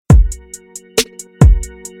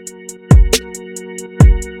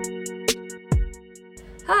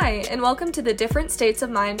Hi, and welcome to the Different States of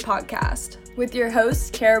Mind podcast with your hosts,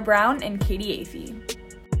 Kara Brown and Katie Afey.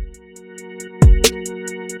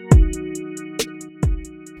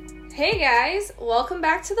 Hey guys, welcome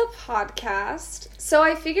back to the podcast. So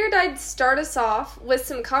I figured I'd start us off with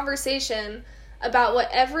some conversation about what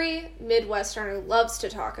every Midwesterner loves to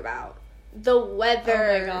talk about. The weather.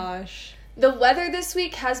 Oh my gosh. The weather this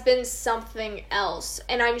week has been something else,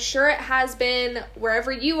 and I'm sure it has been wherever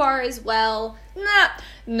you are as well.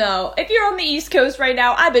 No. If you're on the East Coast right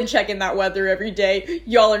now, I've been checking that weather every day.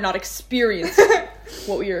 Y'all are not experiencing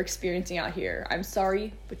what we are experiencing out here. I'm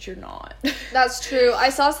sorry, but you're not. That's true. I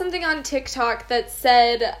saw something on TikTok that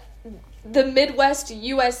said the Midwest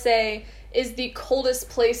USA is the coldest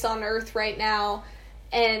place on earth right now,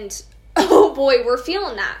 and oh boy, we're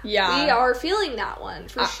feeling that. Yeah. We are feeling that one,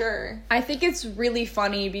 for sure. I think it's really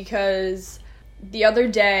funny because the other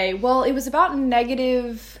day, well, it was about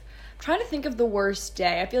negative... I'm trying to think of the worst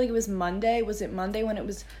day. I feel like it was Monday. Was it Monday when it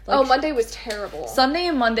was... Monday was terrible. Sunday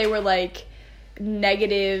and Monday were,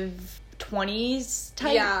 negative 20s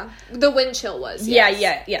type. Yeah, the wind chill was,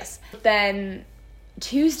 yes. Yes. Then...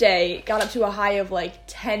 Tuesday got up to a high of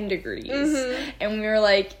 10 degrees and we were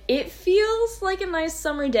like, it feels like a nice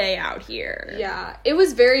summer day out here. Yeah, it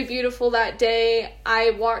was very beautiful that day.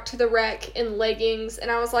 I walked to the rec in leggings and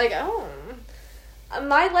I was like, oh,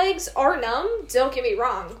 my legs are numb, don't get me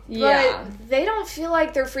wrong, but they don't feel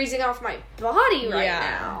like they're freezing off my body right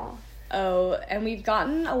now. Oh, and we've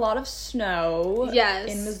gotten a lot of snow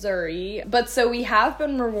in Missouri. But so we have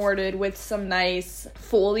been rewarded with some nice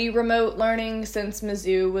fully remote learning since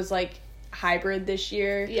Mizzou was hybrid this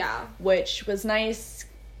year. Yeah. Which was nice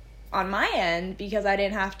on my end because I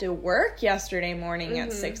didn't have to work yesterday morning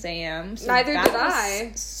at 6 a.m. So neither did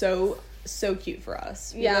I. So cute for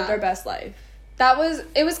us. We lived our best life.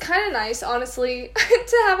 It was kind of nice, honestly,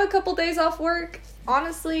 to have a couple days off work.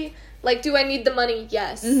 Honestly, do I need the money?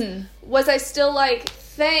 Yes. Was I still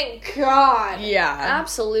thank God? Yeah.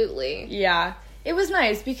 Absolutely. Yeah. It was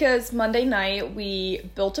nice because Monday night we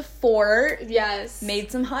built a fort. Yes.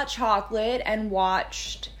 Made some hot chocolate and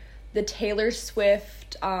watched the Taylor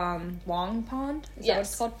Swift Long Pond? Is that what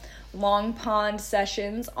it's called? Long Pond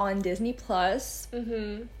sessions on Disney Plus.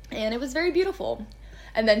 And it was very beautiful.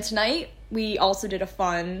 And then tonight we also did a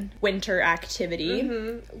fun winter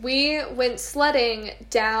activity. We went sledding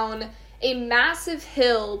down a massive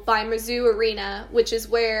hill by Mizzou Arena, which is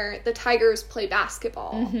where the Tigers play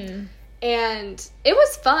basketball. And it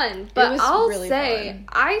was fun, but I'll really say fun.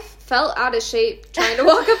 I felt out of shape trying to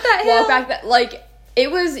walk up that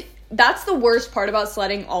hill. That's the worst part about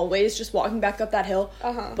sledding always, just walking back up that hill.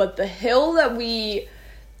 But the hill that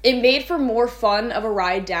it made for more fun of a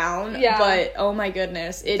ride down, but oh my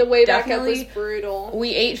goodness. The way back up was brutal.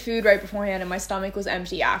 We ate food right beforehand and my stomach was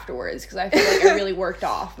empty afterwards because I feel like I really worked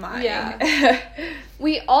off mine. Yeah.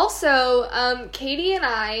 We also, Katie and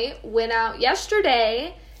I went out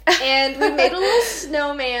yesterday and we made a little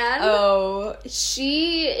snowman. Oh.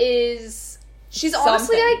 She's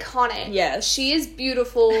honestly iconic. Yes. She is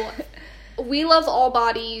beautiful. We love all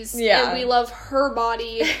bodies, and we love her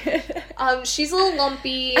body. She's a little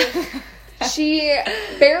lumpy. She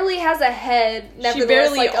barely has a head. Nevertheless, she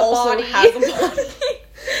barely also has a body.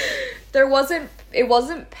 It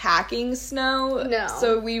wasn't packing snow. No.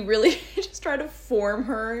 So we really just tried to form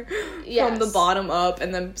her from the bottom up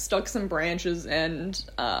and then stuck some branches and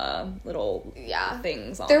little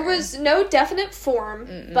things on There her. was no definite form,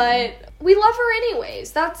 but we love her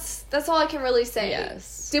anyways. That's all I can really say.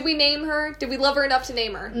 Yes. Did we name her? Did we love her enough to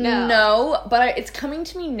name her? No, but it's coming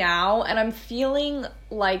to me now and I'm feeling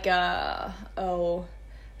like I don't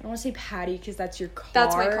want to say Patty because that's your car.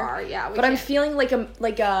 That's my car, yeah. But I'm feeling like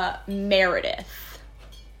a Meredith.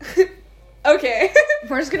 Okay.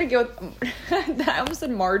 We're just gonna go with... I almost said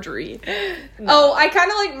Marjorie. No. Oh, I kind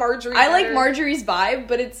of like Marjorie I like Marjorie's vibe,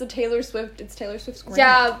 but it's Taylor Swift's grandma.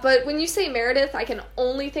 Yeah, but when you say Meredith, I can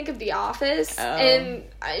only think of The Office. Oh. And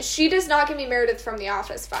she does not give me Meredith from The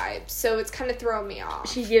Office vibes, so it's kind of throwing me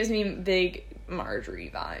off. She gives me big Marjorie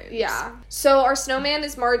vibes. Yeah. So our snowman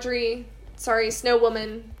is Marjorie. Sorry, Snow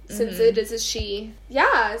Woman, since it is a she.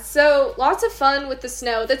 Yeah, so lots of fun with the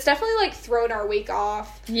snow. That's definitely, thrown our week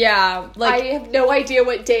off. Yeah. I have no idea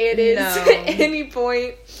what day it is at any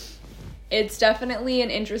point. It's definitely an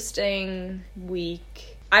interesting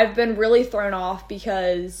week. I've been really thrown off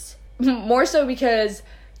more so because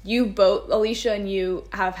you both, Alicia and you,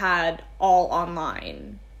 have had all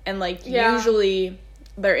online. And, usually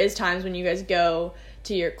there is times when you guys go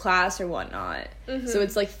to your class or whatnot. So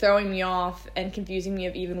it's throwing me off and confusing me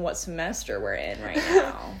of even what semester we're in right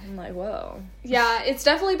now. I'm like, whoa. Yeah, it's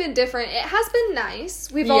definitely been different. It has been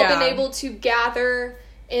nice. We've all been able to gather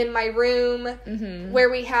in my room where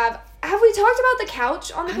we have we talked about the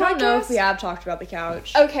couch on the podcast? I don't know if we have talked about the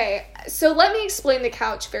couch. Okay, so let me explain the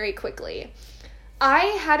couch very quickly. I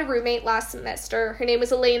had a roommate last semester. Her name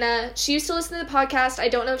was Elena. She used to listen to the podcast. I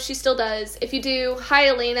don't know if she still does. If you do, hi,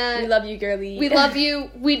 Elena. We love you, girlie. We love you.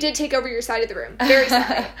 We did take over your side of the room. Very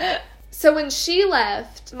sorry. So when she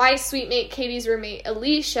left, my sweet mate, Katie's roommate,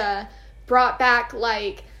 Alicia, brought back,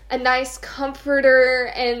 like, a nice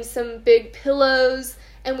comforter and some big pillows,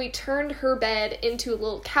 and we turned her bed into a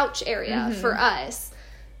little couch area for us.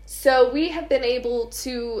 So we have been able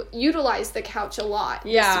to utilize the couch a lot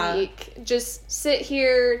this week. Just sit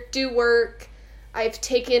here, do work. I've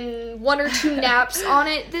taken 1 or 2 naps on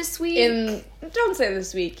it this week. Don't say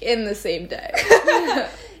this week, in the same day.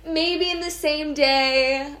 Maybe in the same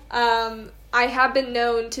day. I have been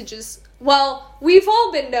known to just... Well, we've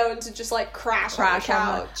all been known to just, like, crash on the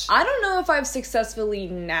couch. I don't know if I've successfully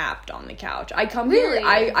napped on the couch. I come here,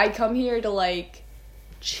 I come here to, like,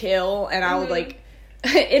 chill, and I would, like...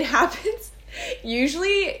 It happens...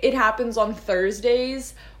 Usually, it happens on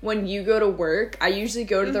Thursdays when you go to work. I usually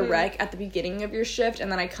go to the rec at the beginning of your shift,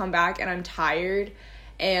 and then I come back, and I'm tired,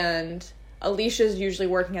 and... Alicia's usually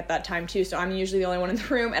working at that time, too, so I'm usually the only one in the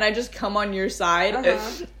room, and I just come on your side,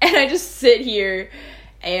 and I just sit here...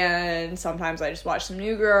 And sometimes I just watch some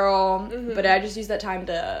New Girl, but I just use that time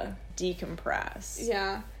to decompress.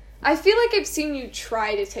 Yeah. I feel like I've seen you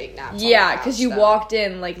try to take naps. Yeah, because you walked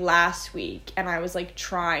in, like, last week, and I was, like,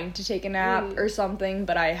 trying to take a nap or something,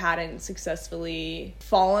 but I hadn't successfully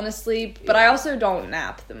fallen asleep. But I also don't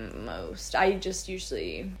nap the most. I just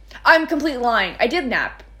usually... I'm completely lying. I did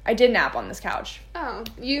nap. I did nap on this couch. Oh,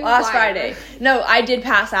 you Last Friday. No, I did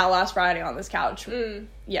pass out last Friday on this couch.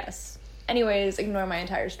 Yes. Anyways, ignore my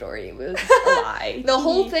entire story. It was a lie. The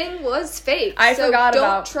whole thing was fake. I forgot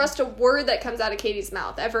about... Don't trust a word that comes out of Katie's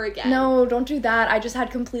mouth ever again. No, don't do that. I just had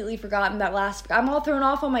completely forgotten that I'm all thrown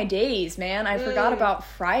off on my days, man. I forgot about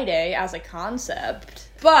Friday as a concept.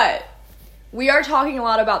 But we are talking a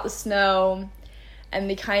lot about the snow and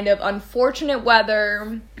the kind of unfortunate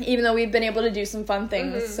weather, even though we've been able to do some fun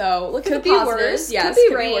things. So look at the positives. Yes, could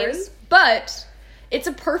be rain. But it's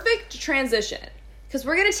a perfect transition. Because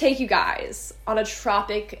we're going to take you guys on a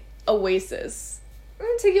tropic oasis. We're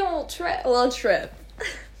going to take you on a little trip.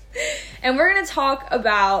 And we're going to talk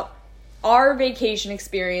about our vacation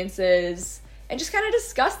experiences and just kind of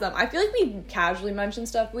discuss them. I feel like we casually mention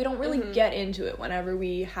stuff, but we don't really get into it whenever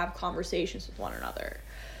we have conversations with one another.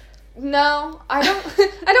 No, I don't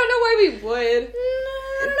know why we would.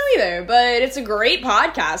 I don't know either, but it's a great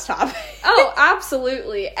podcast topic. Oh,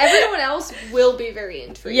 absolutely. Everyone else will be very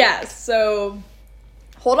intrigued. Yes, so...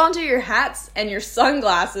 Hold on to your hats and your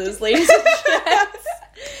sunglasses, ladies and gents,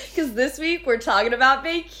 because this week we're talking about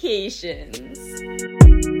vacations.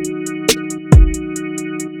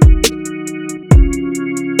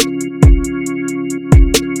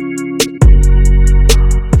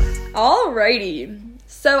 Alrighty,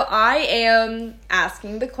 so I am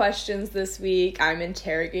asking the questions this week. I'm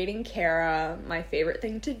interrogating Kara, my favorite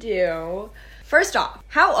thing to do. First off,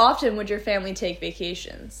 how often would your family take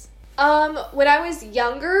vacations? When I was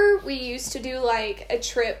younger, we used to do, like, a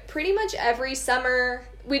trip pretty much every summer.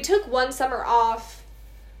 We took one summer off.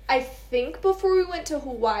 I think before we went to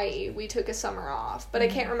Hawaii, we took a summer off, but I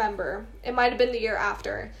can't remember. It might have been the year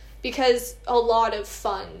after, because a lot of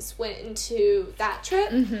funds went into that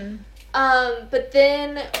trip. But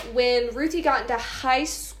then when Ruthie got into high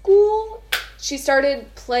school, she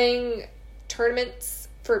started playing tournaments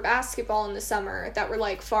for basketball in the summer that were,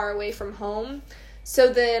 like, far away from home.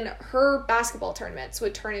 So then her basketball tournaments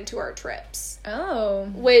would turn into our trips. Oh.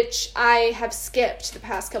 Which I have skipped the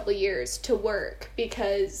past couple of years to work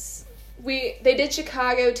because they did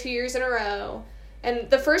Chicago 2 years in a row. And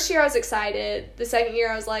the first year I was excited. The second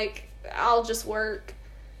year I was like, I'll just work.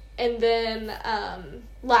 And then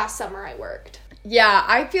last summer I worked. Yeah,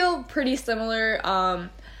 I feel pretty similar.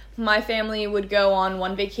 My family would go on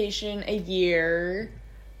one vacation a year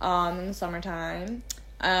in the summertime.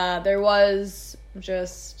 There was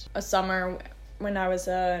just a summer when I was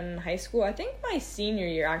in high school. I think my senior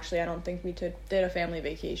year, actually, I don't think we did a family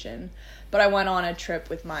vacation. But I went on a trip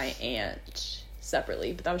with my aunt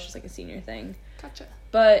separately, but that was just like a senior thing. Gotcha.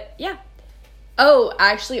 But, yeah. Oh,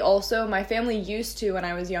 actually, also, my family used to, when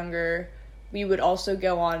I was younger, we would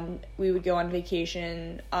go on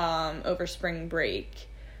vacation over spring break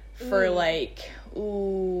for,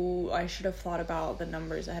 I should have thought about the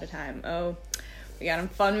numbers ahead of time. Oh, we got a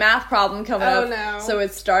fun math problem coming up. Oh, no. So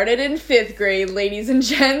it started in 5th grade, ladies and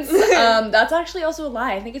gents. That's actually also a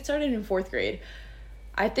lie. I think it started in 4th grade.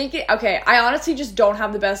 I honestly just don't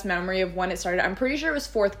have the best memory of when it started. I'm pretty sure it was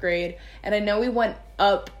 4th grade, and I know we went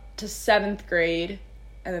up to 7th grade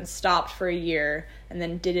and then stopped for a year and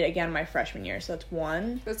then did it again my freshman year. So that's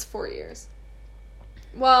 1. That's 4 years.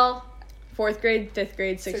 Well, 4th grade, 5th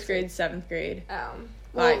grade, 6th grade, 7th grade.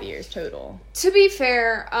 5 years total. To be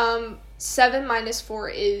fair, 7 minus 4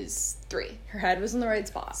 is 3. Her head was in the right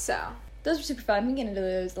spot. So those were super fun. We can get into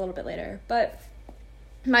those a little bit later. But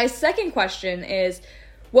my second question is,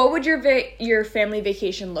 what would your family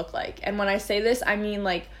vacation look like? And when I say this, I mean,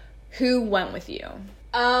 like, who went with you?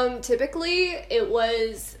 Typically, it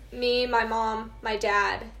was me, my mom, my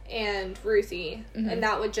dad, and Ruthie. Mm-hmm. And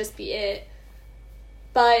that would just be it.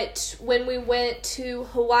 But when we went to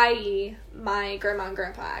Hawaii, my grandma and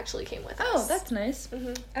grandpa actually came with us. Oh, that's nice.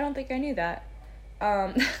 Mm-hmm. I don't think I knew that.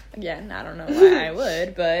 Again, I don't know why I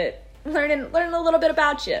would, but learning a little bit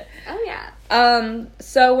about you. Oh, yeah.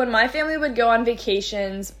 So when my family would go on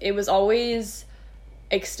vacations, it was always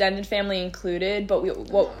extended family included, but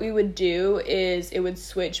what we would do is it would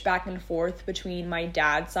switch back and forth between my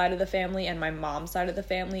dad's side of the family and my mom's side of the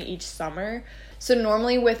family each summer. So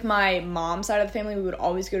normally with my mom's side of the family, we would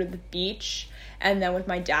always go to the beach, and then with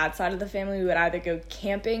my dad's side of the family, we would either go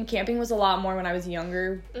camping. Camping was a lot more when I was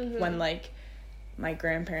younger, when, like, my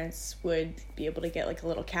grandparents would be able to get, like, a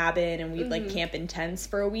little cabin, and we'd, like, camp in tents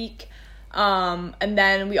for a week. And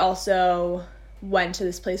then we also went to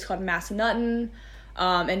this place called Massanutten,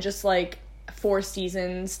 and just, like, Four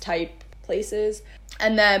Seasons type places.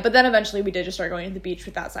 But then eventually we did just start going to the beach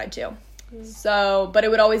with that side, too. So, but it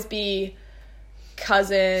would always be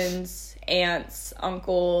cousins, aunts,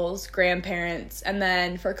 uncles, grandparents, and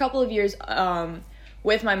then for a couple of years,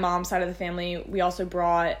 with my mom's side of the family, we also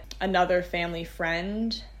brought another family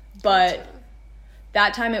friend, but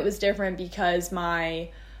that time it was different because my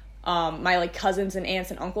like cousins and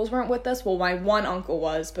aunts and uncles weren't with us. Well, my one uncle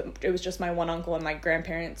was, but it was just my one uncle and my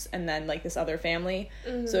grandparents, and then like this other family.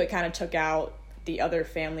 So it kind of took out the other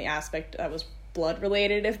family aspect that was blood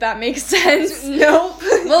related, if that makes sense. Nope.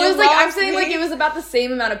 Well, it was like, I'm saying, like, it was about the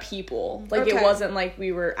same amount of people. Like, Okay. It wasn't like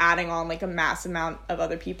we were adding on, like, a mass amount of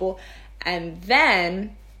other people. And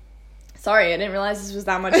then, sorry, I didn't realize this was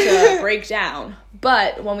that much to break down.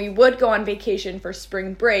 But when we would go on vacation for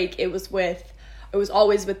spring break, it was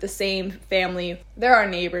always with the same family. They're our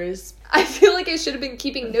neighbors. I feel like I should have been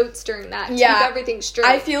keeping notes during that to keep everything straight.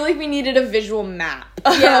 I feel like we needed a visual map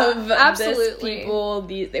of absolutely. this people.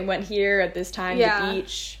 They went here at this time, the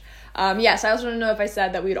beach. Yes, I also want to know if I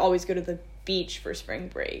said that we would always go to the beach for spring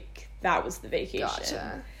break. That was the vacation.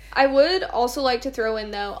 Gotcha. I would also like to throw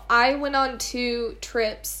in, though, I went on 2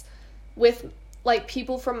 trips with, like,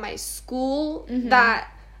 people from my school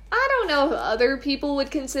that I don't know if other people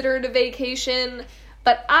would consider it a vacation,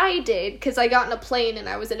 but I did, because I got in a plane and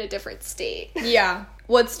I was in a different state. Yeah.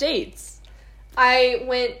 What states? I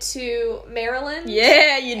went to Maryland.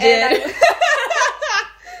 Yeah, you did.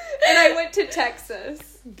 And I went to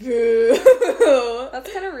Texas. Boo.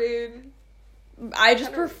 That's kind of rude. I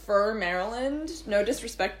just prefer Maryland. No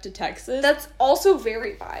disrespect to Texas. That's also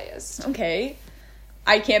very biased. Okay.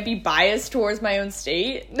 I can't be biased towards my own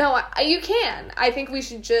state. No, you can. I think we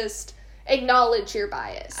should just acknowledge your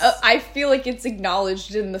bias. I feel like it's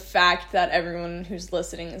acknowledged in the fact that everyone who's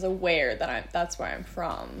listening is aware that that's where I'm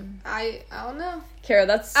from. I don't know. Kara,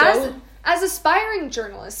 that's so... As aspiring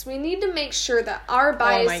journalists, we need to make sure that our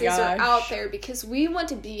biases are out there because we want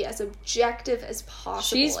to be as objective as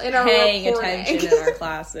possible. She's in our paying reporting. attention in our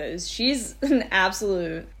classes. She's an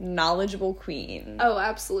absolute knowledgeable queen. Oh,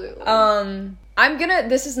 absolutely.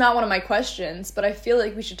 This is not one of my questions, but I feel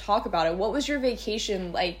like we should talk about it. What was your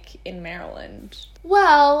vacation like in Maryland?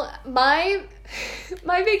 Well, my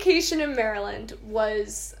vacation in Maryland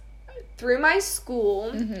was through my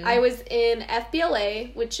school. I was in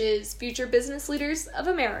FBLA, which is Future Business Leaders of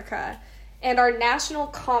America, and our national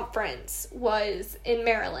conference was in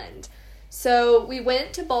Maryland. So we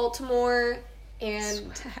went to Baltimore,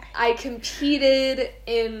 and I competed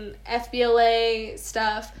in FBLA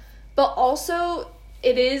stuff, but also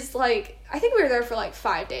it is like, I think we were there for like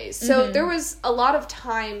 5 days. So there was a lot of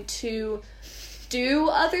time to do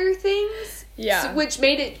other things, which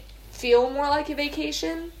made it feel more like a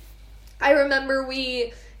vacation. I remember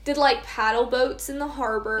we did, like, paddle boats in the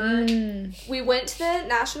harbor. We went to the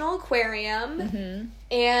National Aquarium,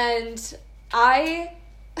 and I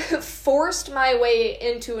forced my way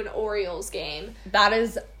into an Orioles game. That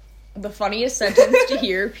is the funniest sentence to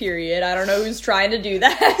hear, period. I don't know who's trying to do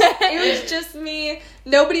that. It was just me.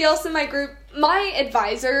 Nobody else in my group. My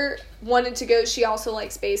advisor wanted to go. She also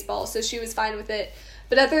likes baseball, so she was fine with it.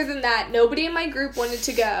 But other than that, nobody in my group wanted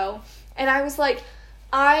to go. And I was like,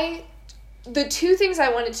 I the two things I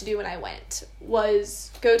wanted to do when I went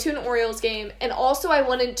was go to an Orioles game, and also I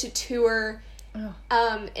wanted to tour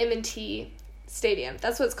M&T Stadium.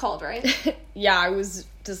 That's what it's called, right? Yeah, I was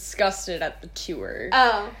disgusted at the tour.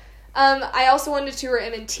 Oh. I also wanted to tour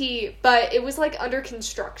M&T, but it was, like, under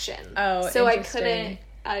construction. Oh, so I couldn't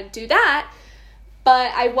do that.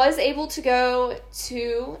 But I was able to go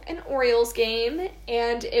to an Orioles game,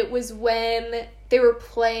 and it was when they were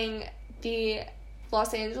playing the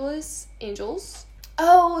Los Angeles Angels.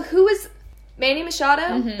 Oh, who was Manny Machado?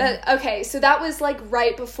 Mm-hmm. Okay, so that was, like,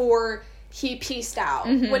 right before he pieced out.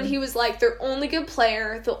 Mm-hmm. When he was, like, their only good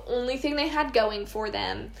player, the only thing they had going for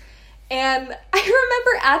them. And I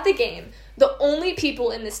remember at the game, the only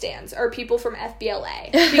people in the stands are people from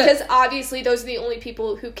FBLA. Because obviously those are the only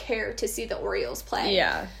people who care to see the Orioles play.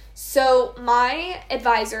 Yeah. So my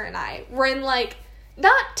advisor and I were in, like,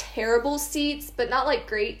 not terrible seats, but not, like,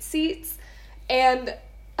 great seats. And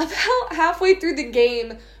about halfway through the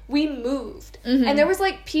game, we moved. Mm-hmm. And there was,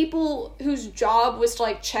 like, people whose job was to,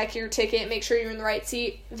 like, check your ticket, make sure you're in the right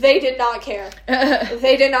seat. They did not care.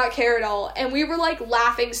 They did not care at all. And we were, like,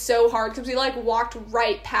 laughing so hard because we, like, walked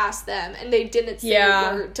right past them and they didn't say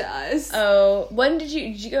a word to us. Oh, when did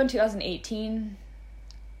you go in 2018?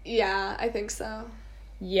 Yeah, I think so.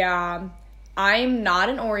 Yeah. I'm not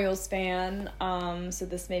an Orioles fan, so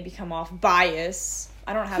this may become off bias.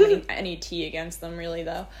 I don't have any tea against them, really,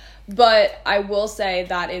 though. But I will say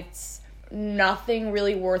that it's nothing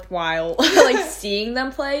really worthwhile, like, seeing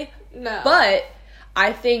them play. No. But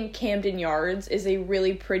I think Camden Yards is a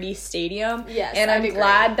really pretty stadium. Yes, and I'm I'd agree.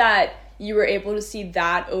 glad that you were able to see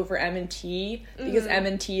that over M&T, because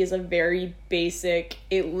M&T is a very basic,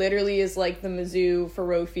 it literally is like the Mizzou for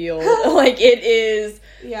Roe Field. Like, it is...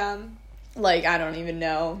 Yeah. Like, I don't even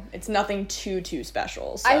know. It's nothing too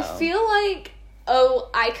special, so. I feel like,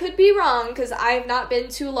 I could be wrong, because I have not been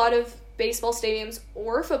to a lot of baseball stadiums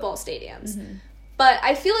or football stadiums. Mm-hmm. But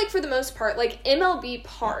I feel like for the most part, like, MLB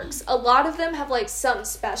parks, a lot of them have, like, something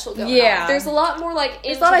special going on. There's a lot more, like,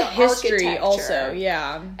 into a lot the of history architecture. also,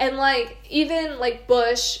 yeah. And, like, even, like,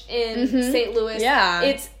 Busch in St. Louis, Yeah.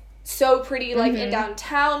 it's so pretty, like, in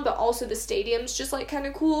downtown, but also the stadium's just, like, kind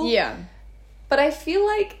of cool. Yeah. But I feel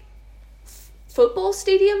like football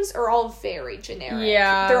stadiums are all very generic.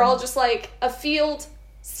 Yeah. They're all just, like, a field,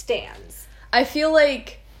 stands. I feel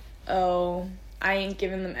like, I ain't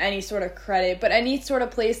giving them any sort of credit, but any sort of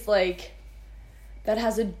place, like, that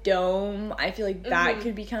has a dome, I feel like that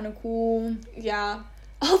could be kind of cool. Yeah.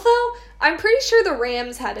 Although, I'm pretty sure the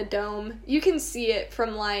Rams had a dome. You can see it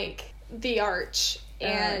from, like, the arch.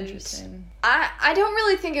 And interesting. I don't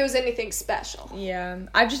really think it was anything special. Yeah.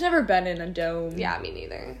 I've just never been in a dome. Yeah, me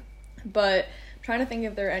neither. But I'm trying to think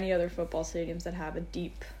if there are any other football stadiums that have a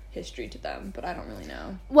deep history to them, but I don't really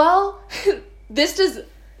know. Well, this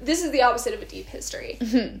is the opposite of a deep history.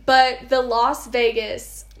 But the Las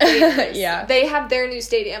Vegas Raiders, yeah. They have their new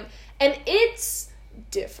stadium, and it's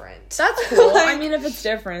different. That's cool. Like, I mean, if it's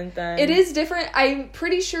different, then... It is different. I'm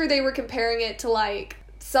pretty sure they were comparing it to, like,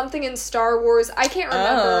 something in Star Wars. I can't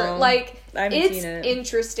remember. Oh, like, I haven't it's seen it.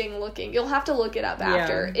 interesting looking. You'll have to look it up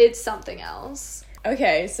after. Yeah. It's something else.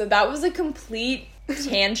 Okay, so that was a complete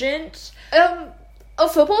tangent. A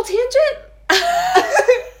football tangent?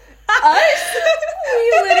 Us?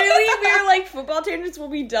 we were like, football tangents will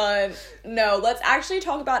be done. No, let's actually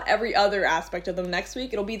talk about every other aspect of them next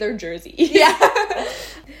week. It'll be their jersey. Yeah.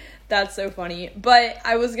 That's so funny. But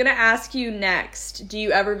I was gonna ask you next, do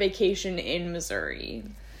you ever vacation in Missouri?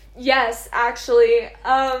 Yes, actually.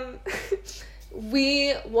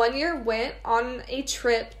 We one year went on a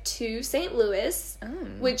trip to St. Louis,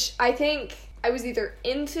 which I think I was either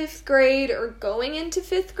in 5th grade or going into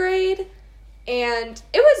 5th grade. And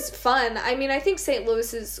it was fun. I mean, I think St.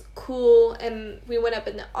 Louis is cool, and we went up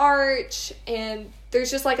in the Arch, and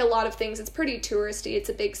there's just, like, a lot of things. It's pretty touristy. It's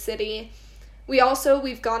a big city. We've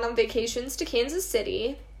gone on vacations to Kansas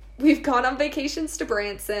City. We've gone on vacations to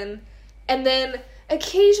Branson. And then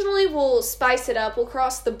occasionally we'll spice it up. We'll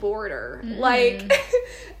cross the border. Like,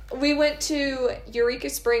 we went to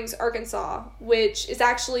Eureka Springs, Arkansas, which is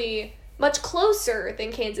actually much closer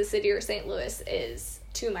than Kansas City or St. Louis is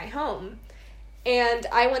to my home. And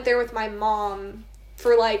I went there with my mom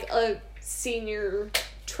for, like, a senior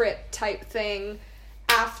trip type thing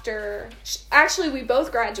after... Actually, we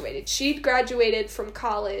both graduated. She graduated from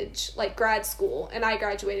college, like, grad school, and I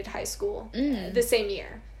graduated high school the same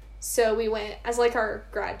year. So we went as, like, our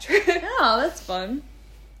grad trip. Oh, that's fun.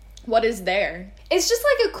 What is there? It's just,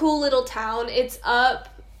 like, a cool little town. It's up,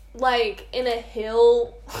 like, in a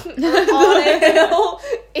hill, on a hill.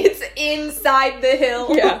 It's inside the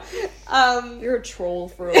hill. Yeah. You're a troll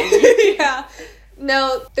for a week. Yeah.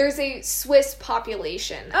 No, there's a Swiss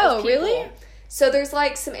population of people. Really? So there's,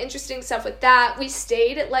 like, some interesting stuff with that. We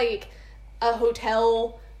stayed at, like, a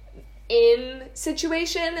hotel inn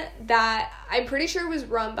situation that I'm pretty sure was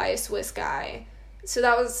run by a Swiss guy. So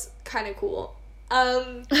that was kind of cool.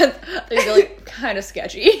 They're like kind of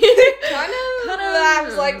sketchy. I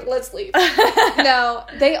was like, let's leave. No,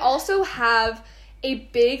 they also have a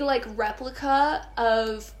big, like, replica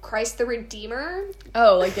of Christ the Redeemer.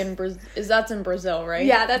 Oh, like in that's in Brazil, right?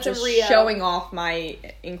 Yeah, that's just in Rio. Showing off my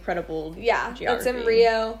incredible geography. That's in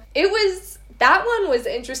Rio. That one was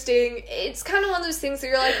interesting. It's kind of one of those things that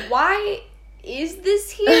you're like, why is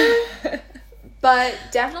this here? But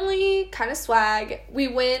definitely kind of swag. We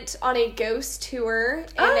went on a ghost tour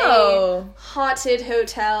in a haunted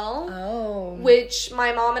hotel, which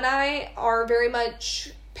my mom and I are very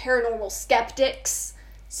much paranormal skeptics.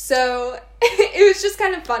 So it was just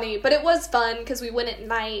kind of funny, but it was fun because we went at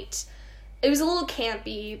night. It was a little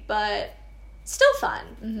campy, but still fun.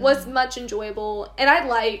 Was much enjoyable, and I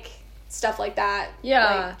like stuff like that.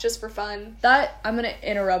 Yeah, like, just for fun. I'm gonna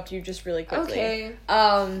interrupt you just really quickly.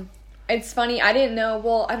 Okay. It's funny, I didn't know,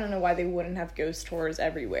 well, I don't know why they wouldn't have ghost tours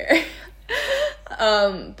everywhere.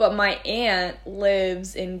 But my aunt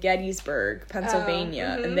lives in Gettysburg,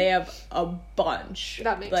 Pennsylvania, and they have a bunch.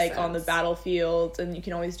 That makes like, sense. on the battlefields, and you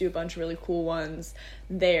can always do a bunch of really cool ones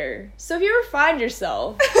there. So if you ever find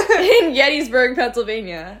yourself in Gettysburg,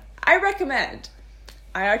 Pennsylvania, I recommend.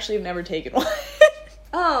 I actually have never taken one.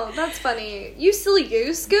 Oh, that's funny. You silly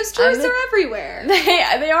goose. Ghost tours are everywhere.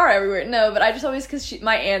 They are everywhere. No, but I just always, because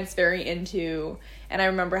my aunt's very into, and I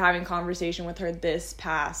remember having a conversation with her this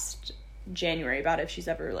past January about if she's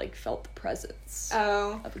ever, like, felt the presence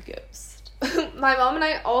of a ghost. My mom and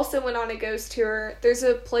I also went on a ghost tour. There's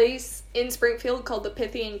a place in Springfield called the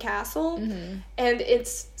Pythian Castle, and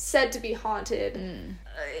it's said to be haunted.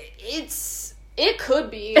 It could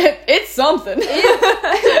be. It's something.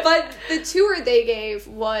 But the tour they gave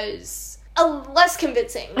was less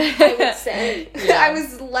convincing, I would say. Yeah. I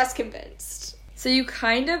was less convinced. So you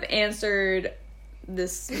kind of answered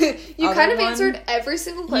this. You kind of answered every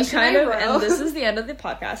single question I wrote. And this is the end of the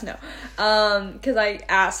podcast. No. Because I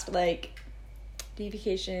asked, like, do you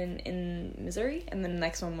vacation in Missouri? And then the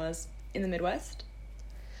next one was in the Midwest.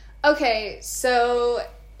 Okay, so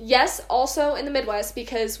yes, also in the Midwest,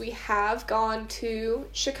 because we have gone to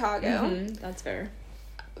Chicago. That's fair.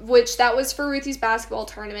 Which, that was for Ruthie's basketball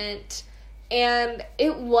tournament. And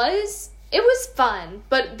it was fun,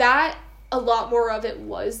 but a lot more of it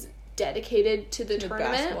was dedicated to the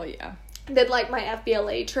tournament. Basketball, yeah. Than, like, my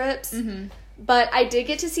FBLA trips. But I did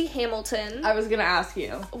get to see Hamilton. I was gonna ask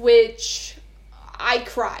you. Which I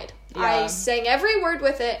cried. Yeah. I sang every word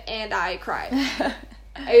with it, and I cried.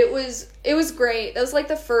 It was great. That was, like,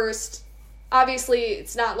 the first, obviously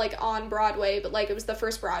it's not, like, on Broadway, but, like, it was the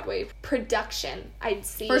first Broadway production I'd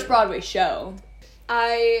seen. First Broadway show.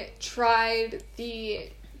 I tried the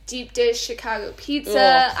deep dish Chicago pizza.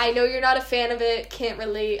 Ugh. I know you're not a fan of it. Can't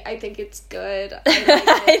relate. I think it's good.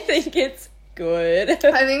 I think it's good.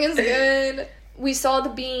 I think it's good. We saw the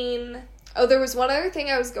Bean. Oh, there was one other thing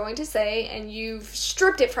I was going to say, and you've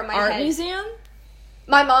stripped it from my head. Art museum?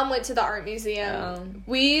 My mom went to the art museum.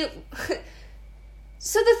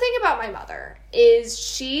 So the thing about my mother is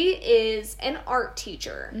she is an art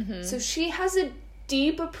teacher. So she has a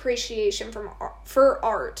deep appreciation for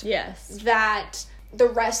art. Yes. That the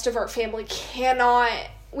rest of our family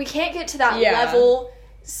we can't get to that level.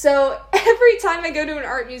 So every time I go to an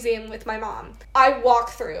art museum with my mom, I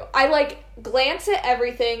walk through. I, like, glance at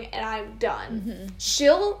everything and I'm done.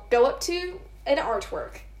 She'll go up to an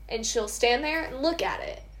artwork and she'll stand there and look at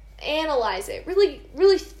it, analyze it, really,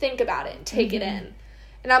 really think about it and take it in.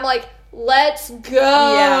 And I'm like, let's go.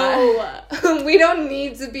 Yeah. We don't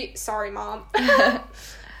need to be... Sorry, Mom.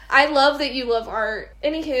 I love that you love art.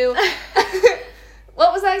 Anywho,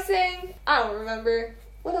 what was I saying? I don't remember.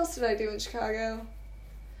 What else did I do in Chicago?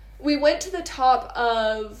 We went to the top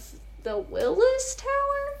of the Willis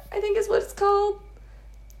Tower, I think is what it's called.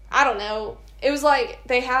 I don't know. It was like,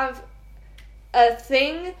 they have a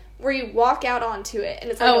thing where you walk out onto it,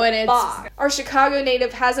 and it's like a box. Our Chicago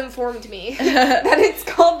native has informed me that it's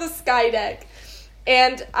called the Sky Deck.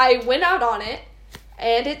 And I went out on it,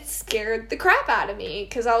 and it scared the crap out of me,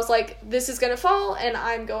 because I was like, this is going to fall, and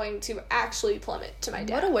I'm going to actually plummet to my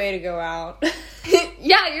death. What a way to go out.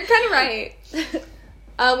 Yeah, you're kind of right.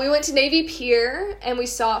 We went to Navy Pier, and we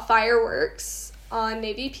saw fireworks on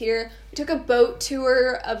Navy Pier. We took a boat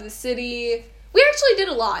tour of the city. We actually did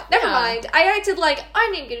a lot. Never mind. I acted like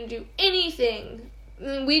I ain't gonna do anything.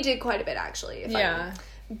 We did quite a bit, actually, if I'm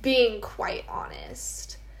being quite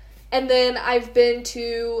honest. And then I've been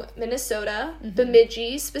to Minnesota,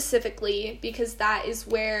 Bemidji specifically, because that is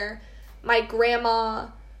where my grandma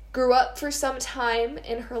grew up for some time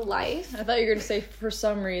in her life. I thought you were going to say for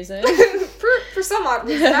some reason. for some odd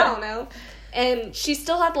reason, I don't know. And she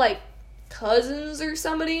still had, like, cousins or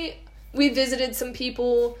somebody. We visited some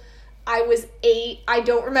people. I was 8. I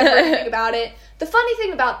don't remember anything about it. The funny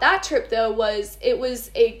thing about that trip, though, was it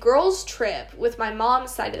was a girls' trip with my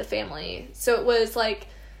mom's side of the family. So it was, like,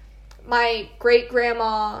 my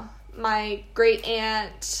great-grandma, my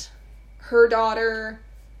great-aunt, her daughter,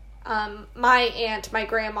 my aunt, my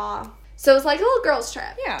grandma. So it was like a little girls'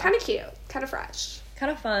 trip. Yeah. Kind of cute. Kind of fresh.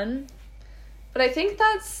 Kind of fun. But I think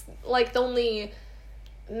that's, like, the only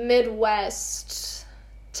Midwest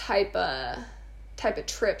type of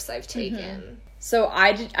trips I've taken. So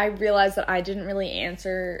I realized that I didn't really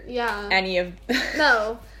answer any of...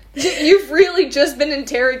 No. You've really just been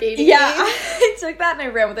interrogating me. I took that and I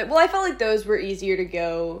ran with it. Well, I felt like those were easier to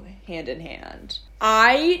go hand in hand.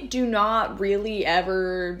 I do not really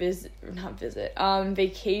ever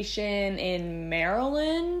vacation in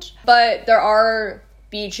Maryland, but there are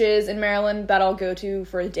beaches in Maryland that I'll go to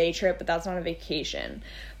for a day trip, but that's not a vacation.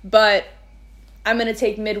 But I'm going to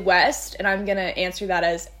take Midwest, and I'm going to answer that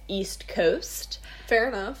as East Coast. Fair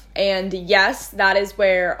enough. And yes, that is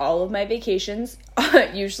where all of my vacations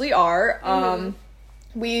usually are.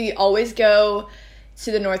 We always go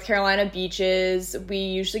to the North Carolina beaches. We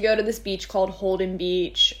usually go to this beach called Holden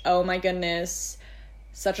Beach. Oh my goodness.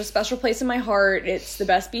 Such a special place in my heart. It's the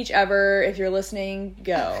best beach ever. If you're listening,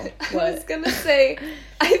 go. What? I was going to say,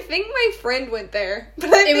 I think my friend went there. But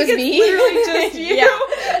I think was it's me? literally just you. Yeah.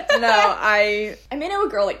 No, I may know a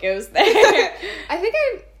girl that goes there. I think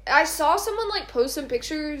I saw someone, like, post some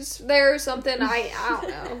pictures there or something. I don't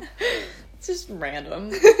know. It's just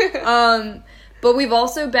random. But we've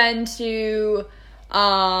also been to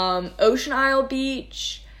Ocean Isle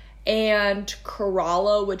Beach and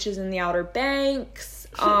Corolla, which is in the Outer Banks.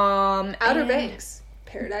 Outer Banks.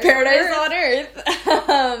 Paradise on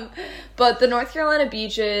Earth. But the North Carolina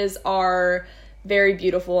beaches are very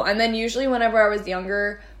beautiful. And then usually whenever I was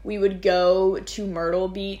younger, we would go to Myrtle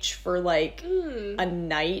Beach for, like, a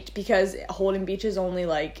night, because Holden Beach is only,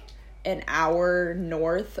 like, an hour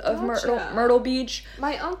north of Myrtle Beach.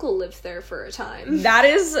 My uncle lived there for a time. That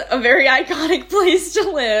is a very iconic place to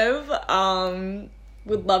live.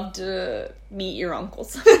 Would love to meet your uncle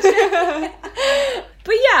someday.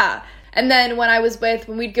 But yeah. And then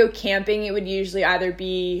when we'd go camping, it would usually either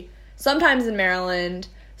be sometimes in Maryland,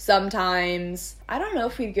 sometimes, I don't know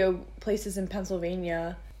if we'd go places in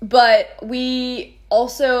Pennsylvania, but we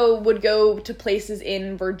also would go to places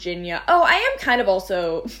in Virginia. Oh, I am kind of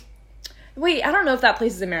also... Wait, I don't know if that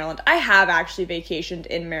place is in Maryland. I have actually vacationed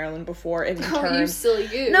in Maryland before in turn. Oh, you silly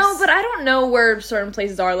goose. No, but I don't know where certain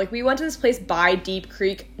places are. Like, we went to this place by Deep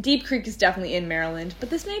Creek. Deep Creek is definitely in Maryland, but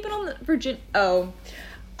this may have been on the Virginia... Oh,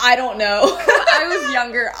 I don't know. I was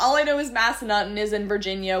younger. All I know is Massanutten is in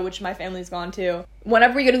Virginia, which my family's gone to.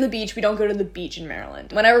 Whenever we go to the beach, we don't go to the beach in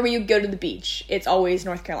Maryland. Whenever we go to the beach, it's always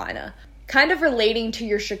North Carolina. Kind of relating to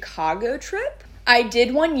your Chicago trip, I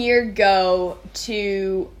did one year go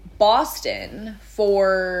to Boston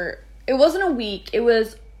for, it wasn't a week, it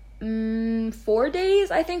was 4 days,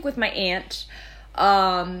 I think, with my aunt.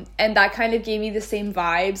 And that kind of gave me the same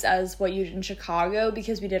vibes as what you did in Chicago,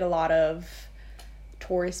 because we did a lot of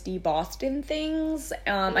touristy Boston things.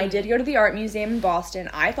 I did go to the art museum in Boston.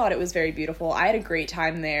 I thought it was very beautiful. I had a great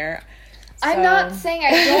time there. I'm not saying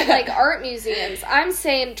I don't like art museums. I'm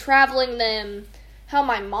saying traveling them how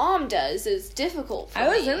my mom does is difficult for me. I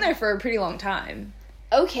was in there for a pretty long time.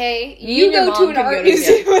 Okay, you go to an art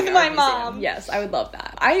museum with my mom. Yes, I would love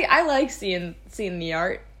that. I like seeing the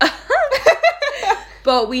art.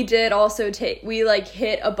 But we did also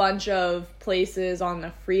hit a bunch of places on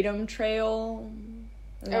the Freedom Trail.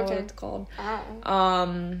 Is that what it's called?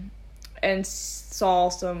 Oh. And saw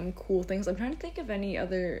some cool things. I'm trying to think of any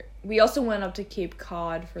other... We also went up to Cape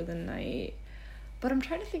Cod for the night. But I'm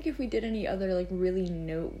trying to think if we did any other, like, really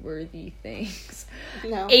noteworthy things.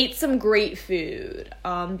 No. Ate some great food.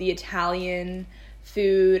 The Italian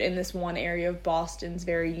food in this one area of Boston's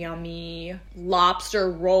very yummy.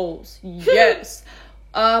 Lobster rolls. Yes.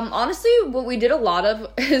 Honestly, what we did a lot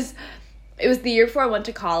of is... It was the year before I went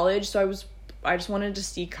to college, so I just wanted to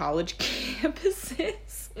see college campuses.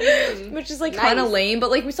 Which is, like, kind of lame. But,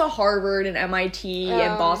 like, we saw Harvard and MIT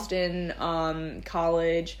and Boston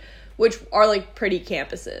College, which are, like, pretty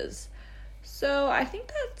campuses. So I think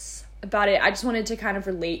that's about it. I just wanted to kind of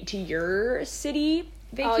relate to your city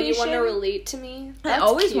vacation. Oh, you want to relate to me? I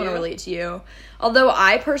always want to relate to you. Although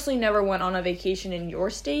I personally never went on a vacation in your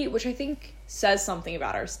state, which I think says something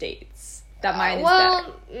about our states. That mine is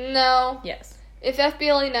better. No. Yes. If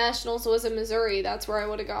FBLA Nationals was in Missouri, that's where I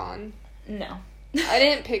would have gone. No. I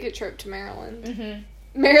didn't pick a trip to Maryland.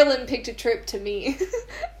 Mm-hmm. Maryland picked a trip to me.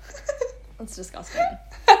 That's disgusting.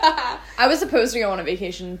 I was supposed to go on a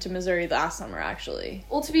vacation to Missouri last summer, actually.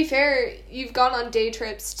 Well, to be fair, you've gone on day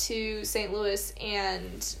trips to St. Louis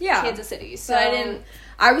and Kansas City, so but I didn't.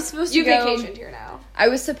 I was supposed to you go. vacationed here now. I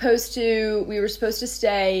was supposed to. We were supposed to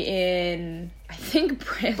stay in, I think,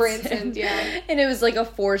 Branson, yeah. And it was like a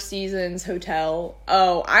Four Seasons hotel.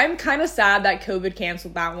 Oh, I'm kind of sad that COVID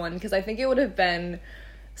canceled that one because I think it would have been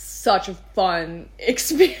such a fun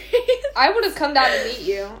experience. I would have come down to meet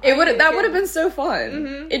you. That would have been so fun.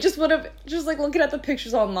 Mm-hmm. It just would have, just like looking at the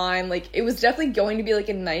pictures online, like it was definitely going to be like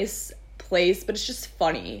a nice place, but it's just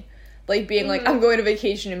funny. Like being like, I'm going to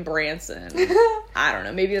vacation in Branson. I don't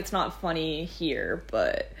know, maybe that's not funny here,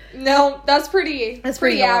 but no, that's pretty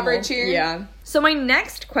average here. Yeah. So my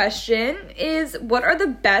next question is, what are the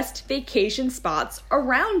best vacation spots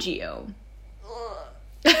around you?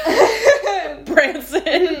 Branson,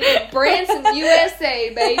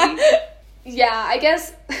 USA, baby. Yeah, I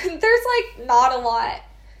guess there's like not a lot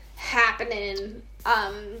happening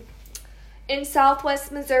in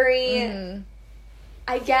Southwest Missouri. Mm-hmm.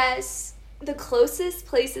 I guess the closest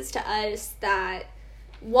places to us that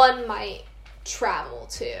one might travel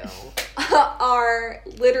to are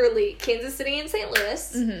literally Kansas City and St.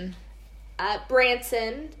 Louis,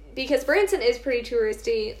 Branson, because Branson is pretty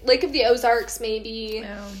touristy. Lake of the Ozarks, maybe.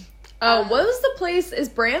 What was the place? Is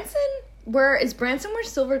Branson where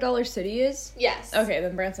Silver Dollar City is? Yes. Okay,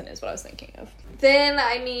 then Branson is what I was thinking of. Then,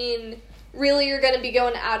 I mean, really you're going to be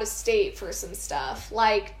going out of state for some stuff.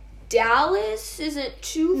 Like, Dallas isn't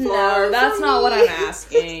too far. No, that's not what I'm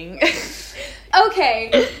asking. Okay,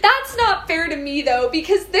 that's not fair to me, though,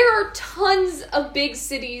 because there are tons of big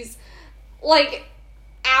cities, like,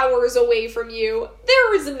 hours away from you.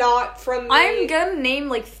 There is not from me. I'm gonna name,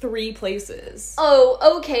 like, 3 places.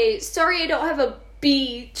 Oh, okay. Sorry I don't have a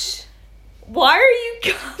beach. Why are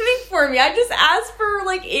you coming for me? I just asked for,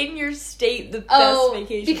 like, in your state, the best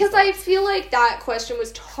vacation because spots. I feel like that question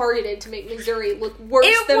was targeted to make Missouri look worse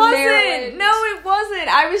than Maryland. Maryland. No, it wasn't.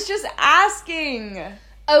 I was just asking.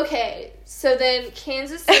 Okay, so then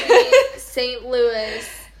Kansas City, St. Louis,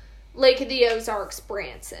 Lake of the Ozarks,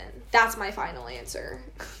 Branson. That's my final answer.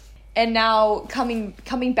 And now, coming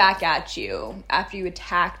back at you, after you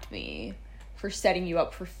attacked me for setting you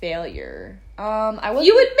up for failure, You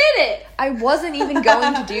admit it! I wasn't even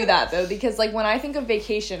going to do that, though, because, like, when I think of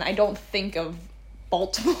vacation, I don't think of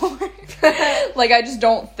Baltimore. Like, I just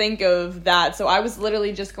don't think of that, so I was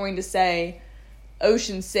literally just going to say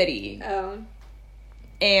Ocean City. Oh.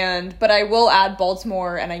 But I will add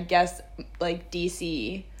Baltimore and I guess, like,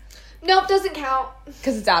 DC. Nope, doesn't count.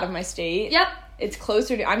 Because it's out of my state. Yep. I'm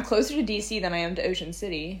closer to DC than I am to Ocean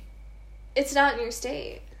City. It's not in your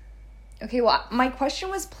state. Okay, well, my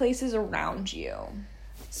question was places around you.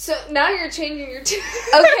 So now you're changing your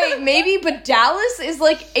Okay, maybe, but Dallas is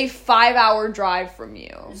like a 5-hour drive from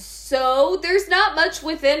you. So there's not much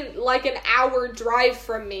within like an hour drive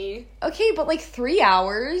from me. Okay, but like 3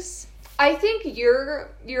 hours. I think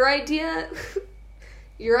your idea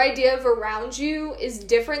of around you is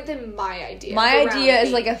different than my idea. My idea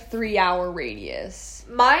is like a 3-hour radius.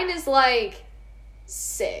 Mine is like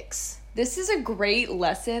 6. This is a great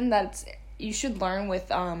lesson you should learn with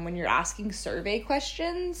when you're asking survey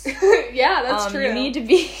questions. Yeah, that's true. You need to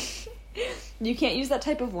be you can't use that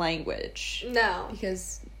type of language. No.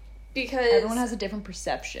 Because Because everyone has a different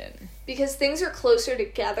perception. Because things are closer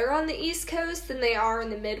together on the East Coast than they are in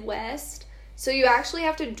the Midwest. So you actually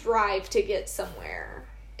have to drive to get somewhere.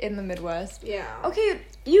 In the Midwest? Yeah. Okay,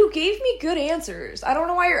 you gave me good answers. I don't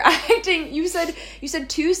know why you're acting. You said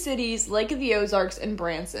 2 cities, Lake of the Ozarks and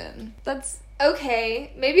Branson. That's...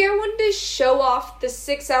 Okay, maybe I wanted to show off the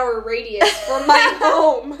 6-hour radius from my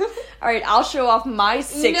home. Alright, I'll show off my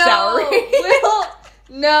 6-hour radius.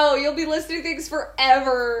 No, you'll be listening to things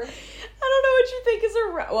forever. I don't know what you think is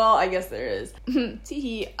around. Well, I guess there is.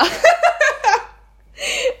 Teehee.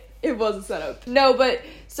 It was a setup. No, but,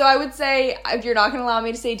 so I would say, if you're not going to allow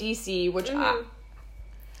me to say DC, which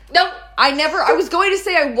Nope. I was going to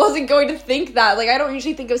say I wasn't going to think that. Like, I don't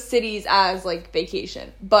usually think of cities as, like,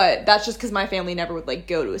 vacation. But that's just because my family never would, like,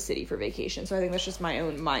 go to a city for vacation. So I think that's just my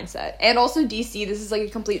own mindset. And also DC, this is, like, a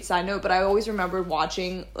complete side note, but I always remembered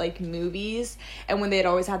watching, like, movies. And when they'd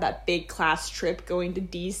always had that big class trip going to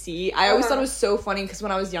DC, I always thought it was so funny because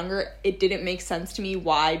when I was younger, it didn't make sense to me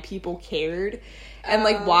why people cared. And,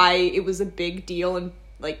 like, why it was a big deal and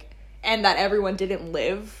like, and that everyone didn't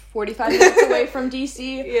live 45 minutes away from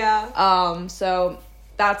DC. Yeah. So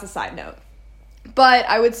that's a side note. But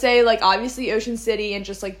I would say, like, obviously Ocean City and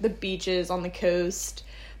just, like, the beaches on the coast.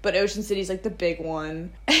 But Ocean City's, like, the big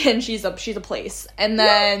one. And she's a place. And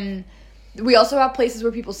then we also have places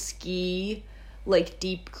where people ski, like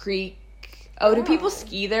Deep Creek. Oh, do people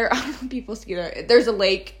ski there? I don't know if people ski there. There's a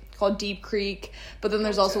lake called Deep Creek. But then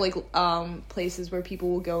there's also, like, places where people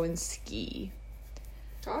will go and ski.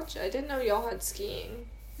 Gotcha. I didn't know y'all had skiing.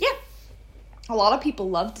 Yeah. A lot of people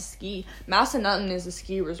love to ski. Massanutten is a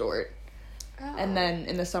ski resort. Oh. And then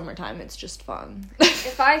in the summertime, it's just fun.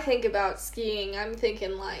 If I think about skiing, I'm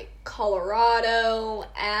thinking like Colorado,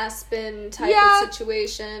 Aspen type of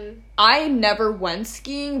situation. I never went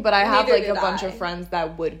skiing, but I have like a bunch of friends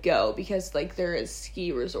that would go because like there is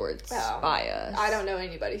ski resorts by us. I don't know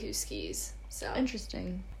anybody who skis. So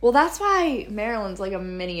interesting. Well, that's why Maryland's like a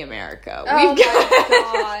mini America. Oh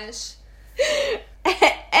my gosh.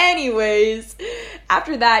 Anyways,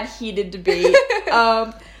 after that heated debate,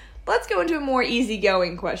 let's go into a more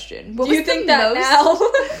easygoing question. Do you think that now?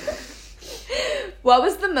 What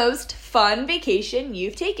was the most fun vacation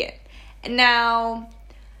you've taken? And now,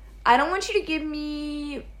 I don't want you to give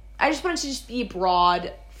me... I just want it to just be a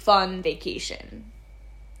broad, fun vacation.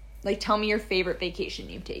 Like, tell me your favorite vacation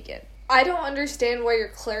you've taken. I don't understand why you're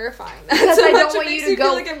clarifying that. Because so I don't want you to go...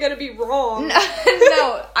 feel like I'm going to be wrong.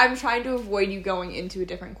 No, I'm trying to avoid you going into a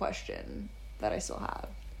different question that I still have.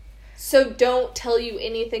 So don't tell you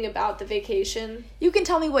anything about the vacation? You can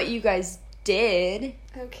tell me what you guys did.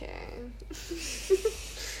 Okay.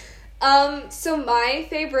 So my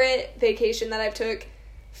favorite vacation that I've took,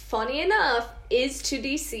 funny enough, is to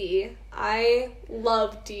DC. I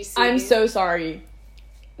love DC. I'm so sorry.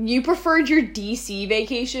 You preferred your DC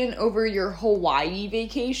vacation over your Hawaii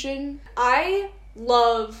vacation? I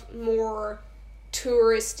love more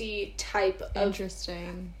touristy type of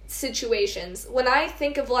situations. When I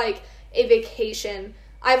think of like a vacation,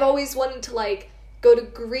 I've always wanted to like go to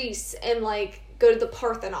Greece and like go to the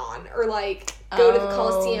Parthenon or like go to the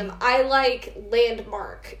Colosseum. I like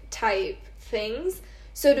landmark type things.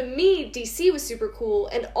 So to me, DC was super cool,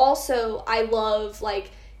 and also I love like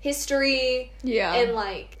history and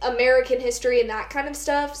like American history and that kind of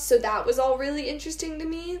stuff. So that was all really interesting to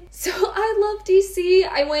me. So I love DC.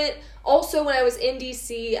 I went also when I was in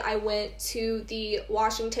DC, I went to the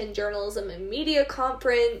Washington Journalism and Media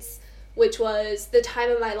Conference, which was the time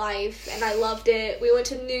of my life, and I loved it. We went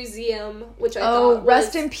to the museum, which I thought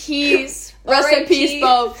rest in peace. Rest in peace,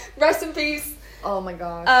 Bo. Rest in peace. Oh my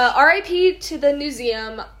gosh. R.I.P. to the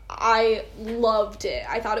museum. I loved it.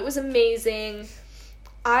 I thought it was amazing.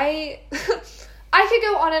 I could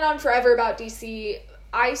go on and on forever about DC.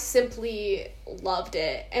 I simply loved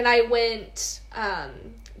it. And I went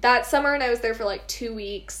that summer, and I was there for like 2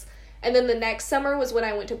 weeks. And then the next summer was when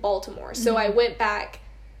I went to Baltimore. So I went back.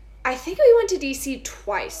 I think we went to DC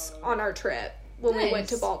twice on our trip when we went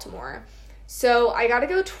to Baltimore. So I got to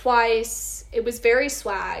go twice. It was very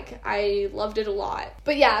swag. I loved it a lot.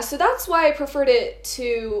 But yeah, so that's why I preferred it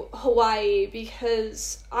to Hawaii,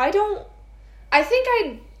 because I think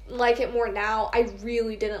I like it more now. I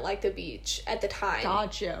really didn't like the beach at the time.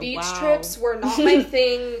 Gotcha. Beach trips were not my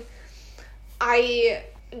thing. I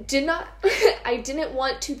didn't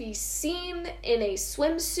want to be seen in a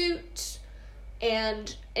swimsuit,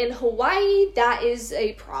 and in Hawaii, that is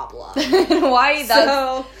a problem. In Hawaii,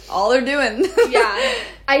 that's all they're doing. Yeah.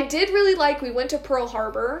 I did really like, we went to Pearl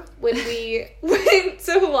Harbor when we went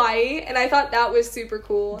to Hawaii, and I thought that was super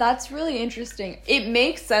cool. That's really interesting. It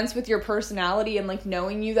makes sense with your personality and, like,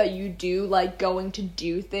 knowing you that you do like going to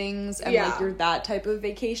do things, and, like, you're that type of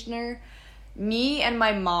vacationer. Me and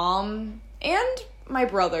my mom and my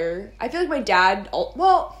brother, I feel like my dad,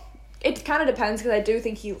 it kind of depends, because I do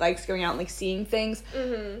think he likes going out and, like, seeing things.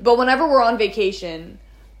 Mm-hmm. But whenever we're on vacation,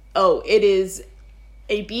 it is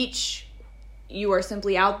a beach. You are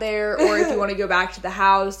simply out there. Or if you want to go back to the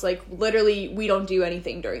house, like, literally, we don't do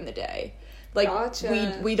anything during the day. Like,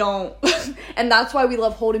 gotcha. we don't. And that's why we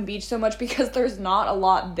love Holden Beach so much, because there's not a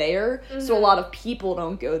lot there. Mm-hmm. So a lot of people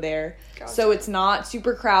don't go there. Gotcha. So it's not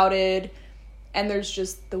super crowded. And there's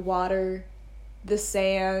just the water, the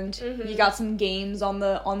sand. Mm-hmm. You got some games on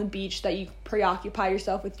the beach that you preoccupy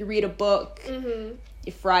yourself with. You read a book. Mm-hmm.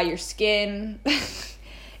 You fry your skin.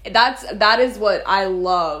 That is what I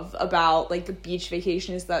love about, like, the beach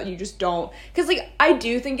vacation, is that you just don't, because, like, I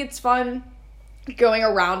do think it's fun going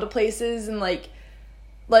around to places, and like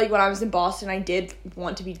when I was in Boston, I did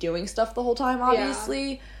want to be doing stuff the whole time,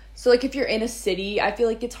 obviously. Yeah. So, like, if you're in a city, I feel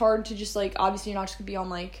like it's hard to just, like, obviously you're not just gonna be on,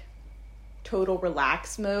 like, total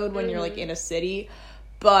relax mode when you're, like, in a city.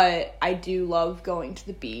 but I do love going to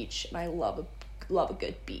the beach, and I love a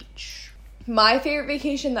good beach. My favorite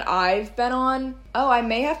vacation that I've been on, I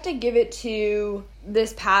may have to give it to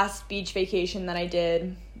this past beach vacation that I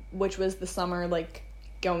did, which was the summer, like,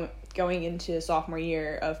 going into sophomore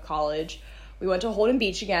year of college. We went to Holden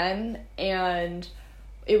Beach again, and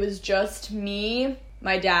it was just me,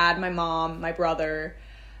 my dad, my mom, my brother,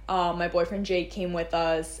 my boyfriend Jake came with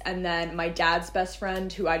us, and then my dad's best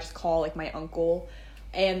friend, who I just call, like, my uncle,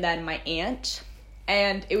 and then my aunt.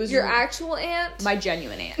 And it was your actual aunt? My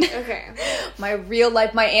genuine aunt. Okay. My real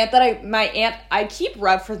life, my aunt, I keep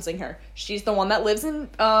referencing her. She's the one that lives in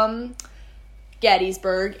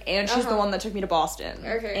Gettysburg, and she's the one that took me to Boston.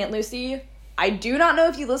 Okay. Aunt Lucy, I do not know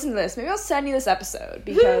if you listen to this. Maybe I'll send you this episode,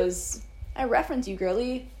 because I reference you,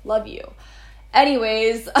 girly. Love you.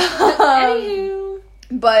 Anyways. Anywho.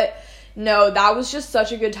 But, no, that was just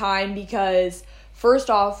such a good time, because, first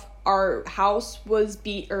off, our house was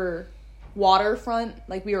waterfront,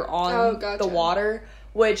 like we were on the water,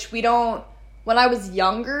 which we don't, when I was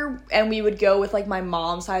younger and we would go with like my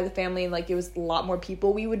mom's side of the family, and like it was a lot more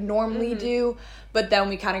people we would normally do, but then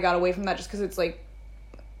we kind of got away from that just because it's like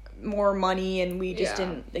more money, and we just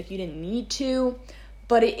didn't, like, you didn't need to.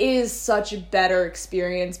 But it is such a better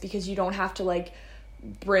experience because you don't have to like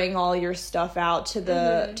bring all your stuff out to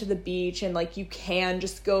the beach, and like you can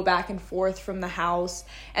just go back and forth from the house.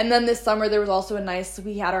 And then this summer there was also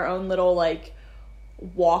we had our own little like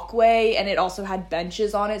walkway, and it also had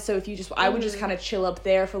benches on it, so if you just I would just kind of chill up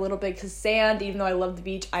there for a little bit, because sand, even though I love the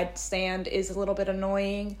beach, sand is a little bit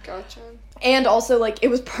annoying. Gotcha. And also like it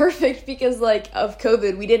was perfect because like of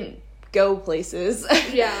COVID we didn't go places.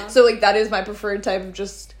 Yeah. So like that is my preferred type of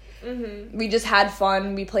just we just had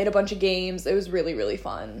fun. We played a bunch of games. It was really, really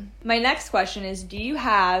fun. My next question is, do you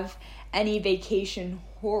have any vacation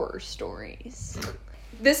horror stories?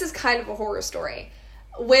 This is kind of a horror story.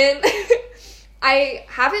 When I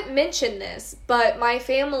haven't mentioned this, but my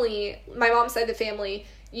mom's side of the family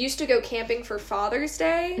used to go camping for Father's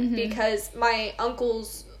Day because my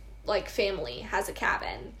uncle's like family has a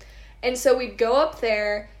cabin. And so we'd go up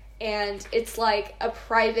there, and it's like a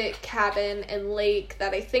private cabin and lake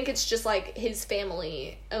that I think it's just like his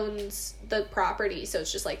family owns the property, so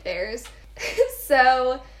it's just like theirs.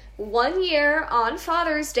 So one year on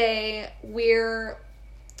Father's Day, we're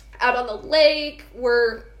out on the lake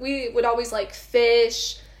where we would always like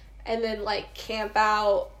fish and then like camp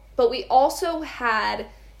out. But we also had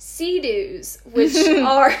Sea-Doos, which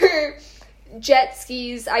are jet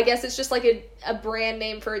skis. I guess it's just like a brand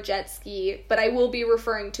name for a jet ski, but I will be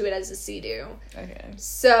referring to it as a Sea-Doo. Okay.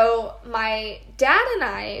 So my dad and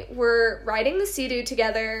I were riding the Sea-Doo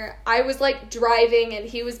together. I was like driving and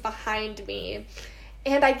he was behind me.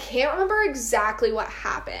 And I can't remember exactly what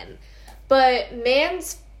happened, but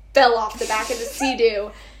Mans fell off the back of the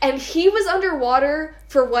Sea-Doo, and he was underwater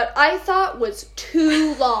for what I thought was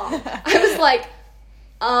too long. I was like,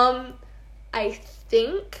 I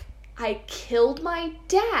think I killed my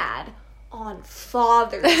dad on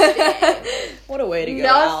Father's Day. What a way to go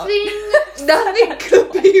out. Nothing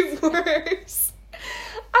could be worse.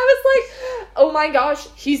 I was like, oh my gosh,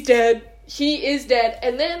 he's dead. He is dead.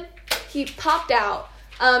 And then he popped out.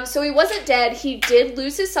 So he wasn't dead. He did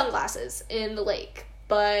lose his sunglasses in the lake,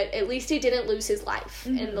 but at least he didn't lose his life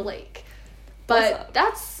in the lake. But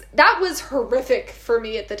that was horrific for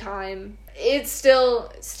me at the time. It's still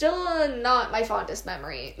not my fondest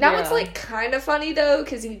memory. Now it's like kind of funny though,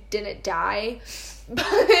 because he didn't die. But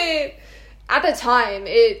at the time,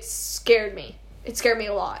 it scared me. It scared me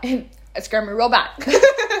a lot. It scared me real bad.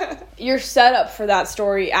 Your setup for that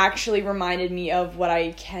story actually reminded me of what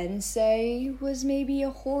I can say was maybe a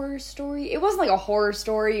horror story. It wasn't like a horror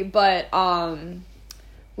story, but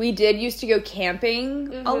we did used to go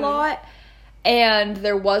camping a lot. And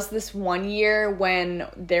there was this one year when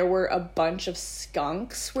there were a bunch of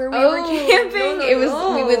skunks where we were camping. We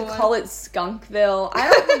would call it Skunkville. I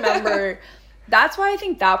don't remember. That's why I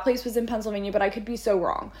think that place was in Pennsylvania, but I could be so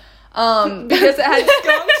wrong. Because it had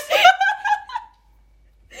skunks?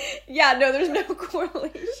 Yeah, no, there's no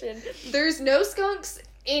correlation. There's no skunks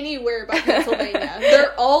anywhere but Pennsylvania.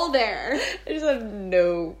 They're all there. I just have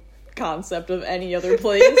no concept of any other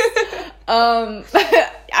place.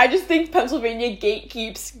 I just think Pennsylvania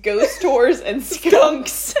gatekeeps ghost tours and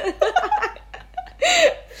skunks.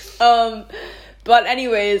 But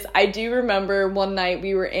anyways, I do remember one night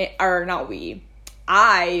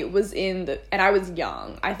I was and I was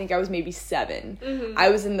young. I think I was maybe 7. I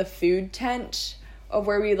was in the food tent of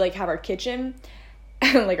where we like have our kitchen,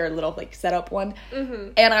 like our little like setup one,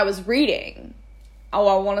 and I was reading. I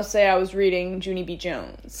want to say I was reading Junie B.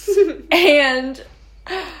 Jones, and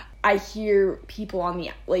I hear people on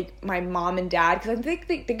the, like, my mom and dad, because I think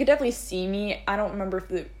they could definitely see me. I don't remember if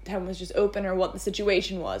the tent was just open or what the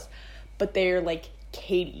situation was, but they're like,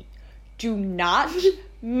 Katie, do not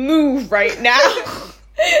move right now.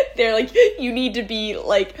 They're like, you need to be,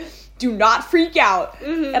 like, do not freak out.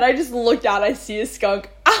 Mm-hmm. And I just looked out, I see a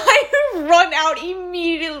skunk. I run out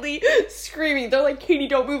immediately screaming. They're like, Katie,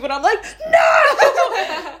 don't move. And I'm like,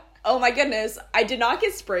 no! Oh my goodness. I did not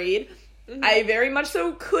get sprayed. Mm-hmm. I very much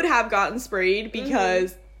so could have gotten sprayed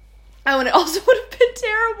because it also would have been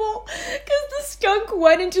terrible because the skunk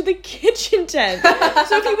went into the kitchen tent.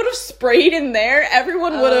 So if he would have sprayed in there,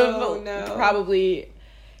 everyone would have probably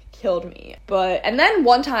killed me. And then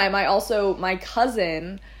one time my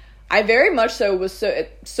cousin, I very much so was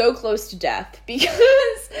so close to death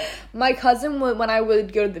because my cousin when I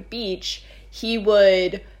would go to the beach, he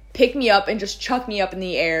would pick me up and just chuck me up in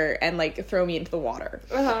the air and, like, throw me into the water.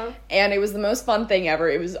 Uh-huh. And it was the most fun thing ever.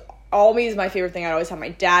 It was always my favorite thing. I'd always have my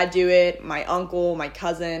dad do it, my uncle, my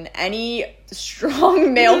cousin, any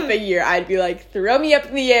strong male figure. I'd be like, throw me up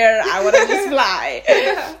in the air. I want to just fly.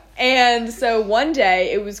 Yeah. And so one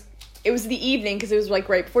day, it was the evening because it was, like,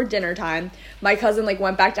 right before dinner time. My cousin, like,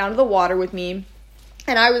 went back down to the water with me.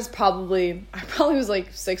 And I probably was, like,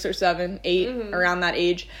 6 or 7, 8, around that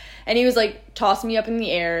age. And he was, like, tossing me up in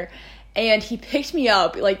the air. And he picked me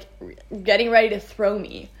up, like, getting ready to throw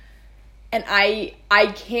me. And I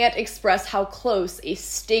can't express how close a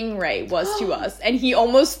stingray was to us. And he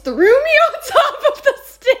almost threw me on top of the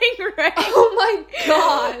stingray. Oh, my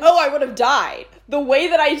gosh. Oh, I would have died. The way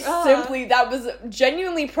that that was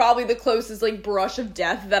genuinely probably the closest, like, brush of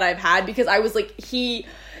death that I've had. Because I was, like, he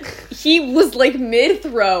was, like,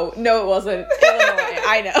 mid-throw. No, it wasn't. Illinois.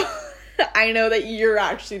 I know. I know that you're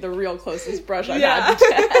actually the real closest brush I've had to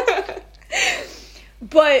death.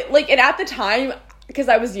 But, like, and at the time, because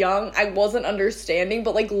I was young, I wasn't understanding,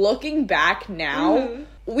 but, like, looking back now,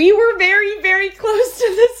 we were very, very close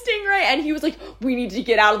to the stingray, and he was like, we need to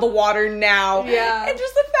get out of the water now. Yeah. And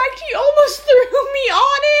just the fact he almost threw me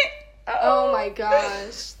on it. Oh my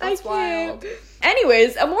gosh. That's wild.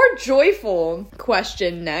 Anyways, a more joyful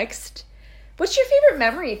question next. What's your favorite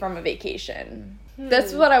memory from a vacation?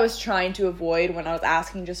 That's what I was trying to avoid when I was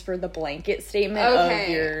asking just for the blanket statement of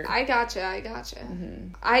your... I gotcha. Mm-hmm.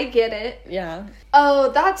 I get it. Yeah.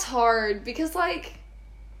 Oh, that's hard because, like,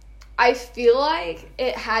 I feel like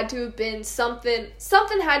it had to have been something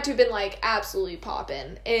had to have been, like, absolutely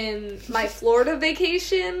poppin'. In my Florida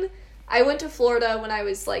vacation, I went to Florida when I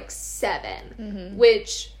was, like, 7,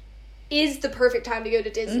 which is the perfect time to go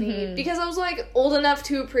to Disney because I was, like, old enough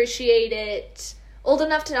to appreciate it. Old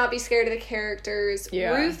enough to not be scared of the characters.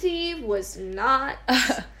 Yeah. Ruthie was not.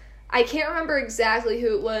 I can't remember exactly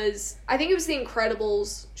who it was. I think it was The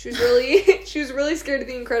Incredibles. She was really scared of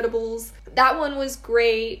The Incredibles. That one was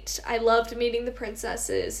great. I loved meeting the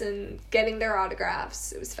princesses and getting their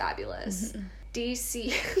autographs. It was fabulous.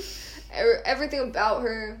 DC, everything about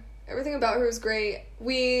her was great.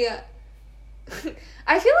 I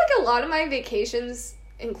feel like a lot of my vacations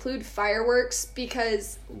include fireworks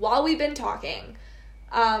because while we've been talking,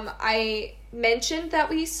 I mentioned that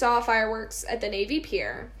we saw fireworks at the Navy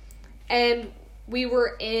Pier, and we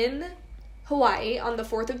were in Hawaii on the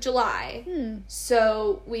 4th of July,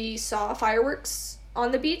 so we saw fireworks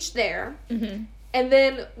on the beach there, and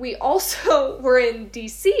then we also were in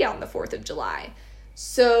DC on the 4th of July,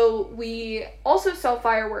 so we also saw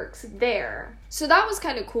fireworks there. So that was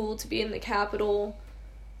kind of cool to be in the Capitol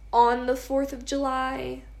on the 4th of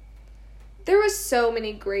July. There was so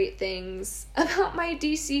many great things about my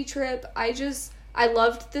DC trip. I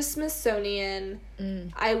loved the Smithsonian.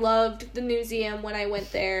 I loved the museum when I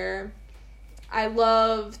went there.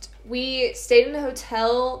 We stayed in a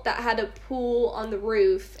hotel that had a pool on the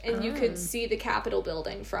roof, and you could see the Capitol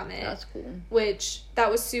building from it. That's cool. That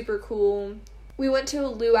was super cool. We went to a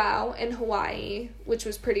luau in Hawaii, which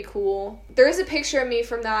was pretty cool. There is a picture of me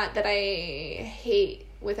from that I hate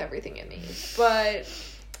with everything in me, but...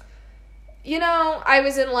 You know, I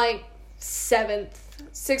was in, like, 6th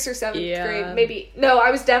or 7th grade, maybe. No, I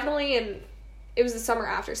was definitely it was the summer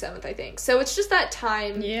after 7th, I think. So it's just that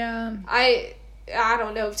time. Yeah. I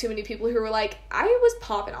don't know of too many people who were like, I was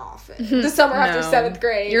popping off the summer after 7th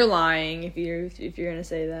grade. You're lying if you're going to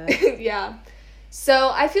say that. Yeah. So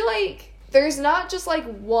I feel like there's not just, like,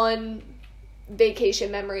 one vacation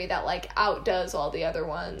memory that, like, outdoes all the other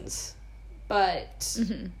ones. But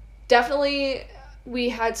definitely... we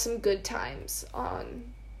had some good times on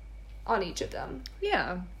each of them.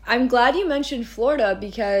 Yeah. I'm glad you mentioned Florida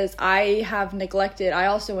because I have neglected. I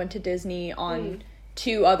also went to Disney on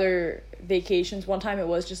 2 other vacations. One time it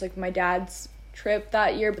was just like my dad's trip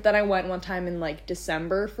that year, but then I went one time in like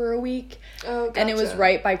December for a week. Oh, gotcha. And it was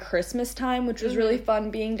right by Christmas time, which was really fun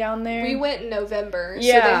being down there. We went in November, so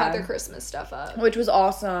Yeah. they had their Christmas stuff up. Which was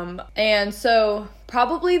awesome. And so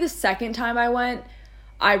probably the second time I went,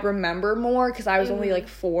 I remember more because I was only like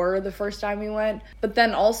 4 the first time we went. But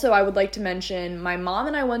then also I would like to mention my mom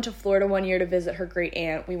and I went to Florida one year to visit her great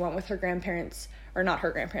aunt. We went with her grandparents, or not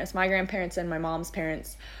her grandparents, my grandparents and my mom's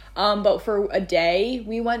parents. But for a day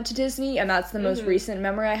we went to Disney, and that's the most recent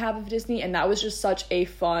memory I have of Disney, and that was just such a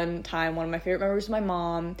fun time. One of my favorite memories with my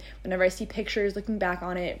mom. Whenever I see pictures looking back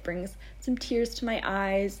on it brings some tears to my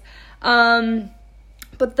eyes.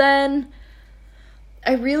 But then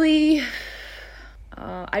I really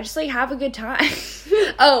I just like have a good time.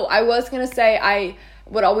 Oh, I was gonna say I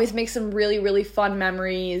would always make some really, really fun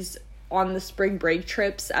memories on the spring break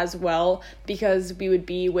trips as well, because we would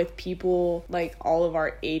be with people like all of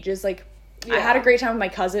our ages. Like I had a great time with my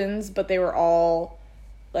cousins, but they were all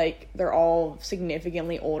like, they're all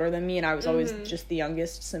significantly older than me, and I was always just the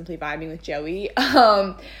youngest, simply vibing with Joey.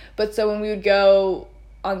 But so when we would go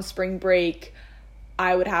on spring break,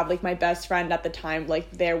 I would have like my best friend at the time like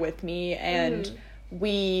there with me, and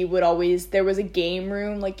we would always, there was a game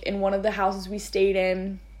room like in one of the houses we stayed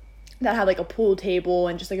in that had like a pool table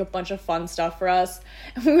and just like a bunch of fun stuff for us.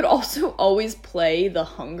 And we would also always play the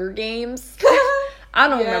Hunger Games. I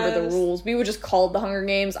don't remember the rules. We would just call it the Hunger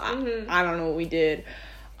Games. I don't know what we did.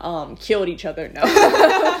 Killed each other.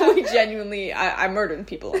 No. We genuinely, I murdered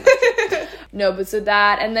people. No, but so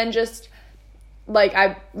that, and then just like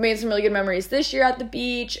I made some really good memories this year at the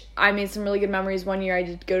beach. I made some really good memories one year. I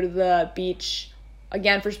did go to the beach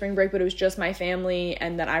again for spring break, but it was just my family,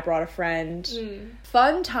 and then I brought a friend.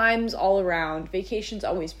 Fun times all around. Vacations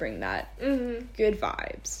always bring that. Good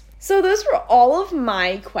vibes. So those were all of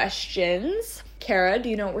my questions. Kara, do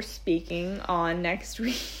you know what we're speaking on next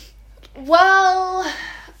week? Well,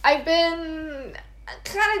 I've been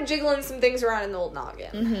kind of jiggling some things around in the old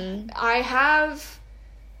noggin. I have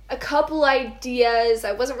a couple ideas.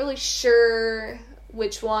 I wasn't really sure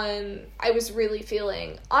which one I was really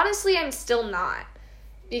feeling. Honestly, I'm still not.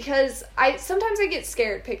 Because sometimes I get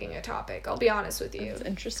scared picking a topic, I'll be honest with you. That's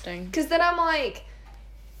interesting. Because then I'm like,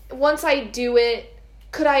 once I do it,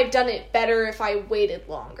 could I have done it better if I waited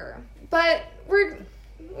longer? But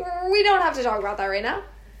we don't have to talk about that right now.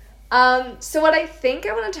 So what I think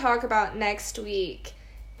I want to talk about next week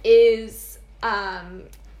is,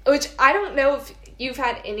 which I don't know if you've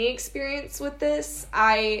had any experience with this.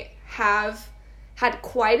 I have had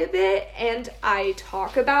quite a bit, and I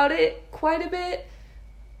talk about it quite a bit.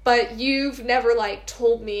 But you've never, like,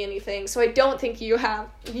 told me anything, so I don't think you have.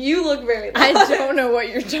 You look very lost. I don't know what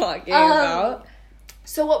you're talking about.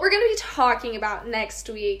 So what we're going to be talking about next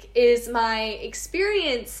week is my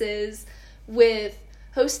experiences with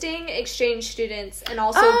hosting exchange students and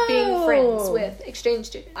also being friends with exchange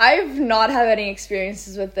students. I've not had any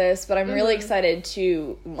experiences with this, but I'm really excited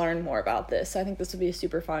to learn more about this. So I think this will be a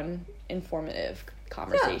super fun, informative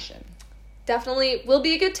conversation. Yeah. Definitely will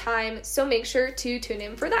be a good time, so make sure to tune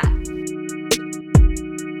in for that.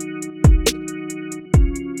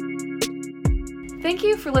 Thank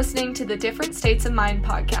you for listening to the Different States of Mind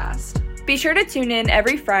podcast. Be sure to tune in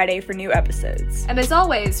every Friday for new episodes. And as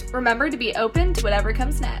always, remember to be open to whatever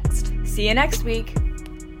comes next. See you next week.